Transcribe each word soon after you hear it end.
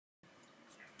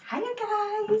Hiya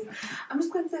guys! I'm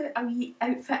just going to do a wee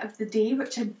outfit of the day,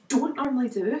 which I don't normally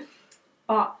do,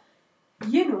 but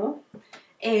you know,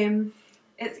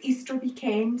 it's Easter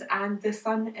weekend and the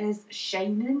sun is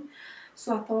shining,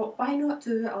 so I thought why not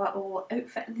do a little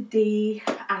outfit of the day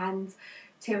and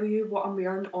tell you what I'm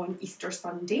wearing on Easter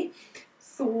Sunday.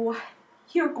 So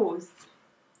here goes.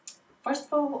 First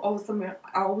of all,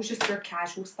 I always just wear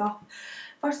casual stuff.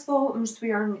 First of all, I'm just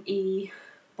wearing a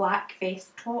black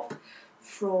vest top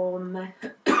from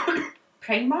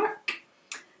Primark.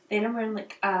 Then I'm wearing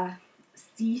like a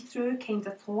see-through kind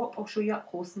of top. I'll show you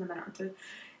up close in a minute or two,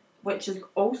 which is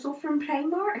also from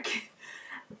Primark.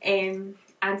 And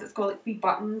it's got like wee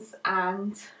buttons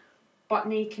and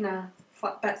buttony kind of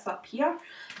flip bits up here.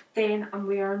 Then I'm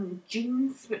wearing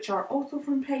jeans, which are also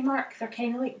from Primark. They're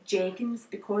kind of like jeggings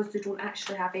because they don't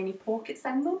actually have any pockets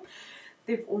in them.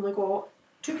 They've only got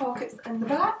 2 pockets in the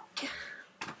back.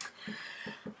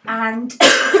 And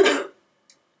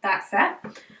that's it.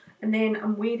 And then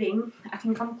I'm wearing, I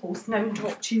can come close now and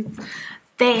talk to you.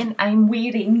 Then I'm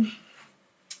wearing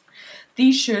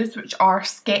these shoes, which are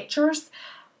Skechers.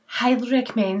 Highly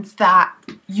recommend that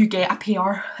you get a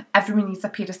pair. Everyone needs a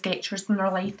pair of Skechers in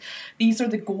their life. These are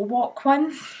the Go Walk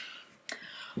ones.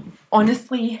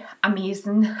 Honestly,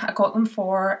 amazing. I got them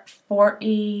for it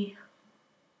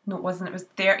was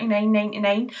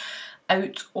 £39.99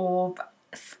 out of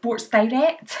Sports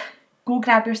Direct. Go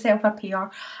grab yourself a pair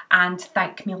and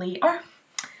thank me later.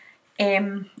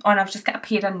 And I've just got a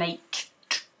pair of Nike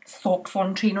socks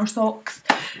on, trainer socks.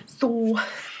 So,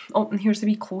 oh, and here's a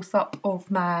wee close up of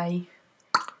my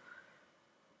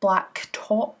black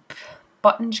top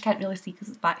buttons. You can't really see because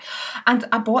it's black. And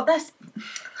I bought this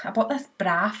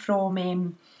bra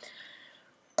from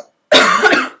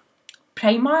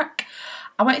Primark.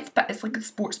 I wanted to, it's like a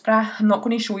sports bra. I'm not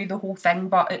going to show you the whole thing,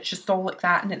 but it's just all like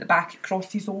that, and at the back it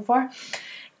crosses over.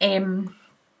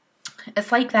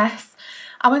 It's like this.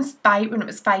 I went to buy it when it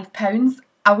was £5.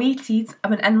 I waited, I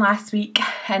went in last week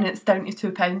and it's down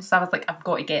to £2, so I was like, I've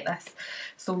got to get this.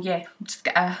 So yeah, just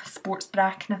get a sports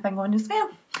bra kind of thing on as well.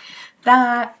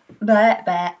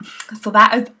 So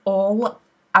that is all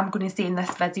I'm going to say in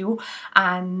this video,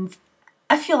 and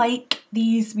if you like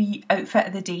these wee outfit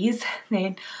of the days,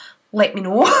 then let me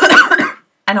know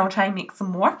and I'll try and make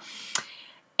some more.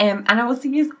 And I will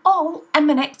see you all in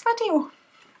my next video.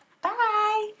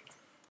 Bye!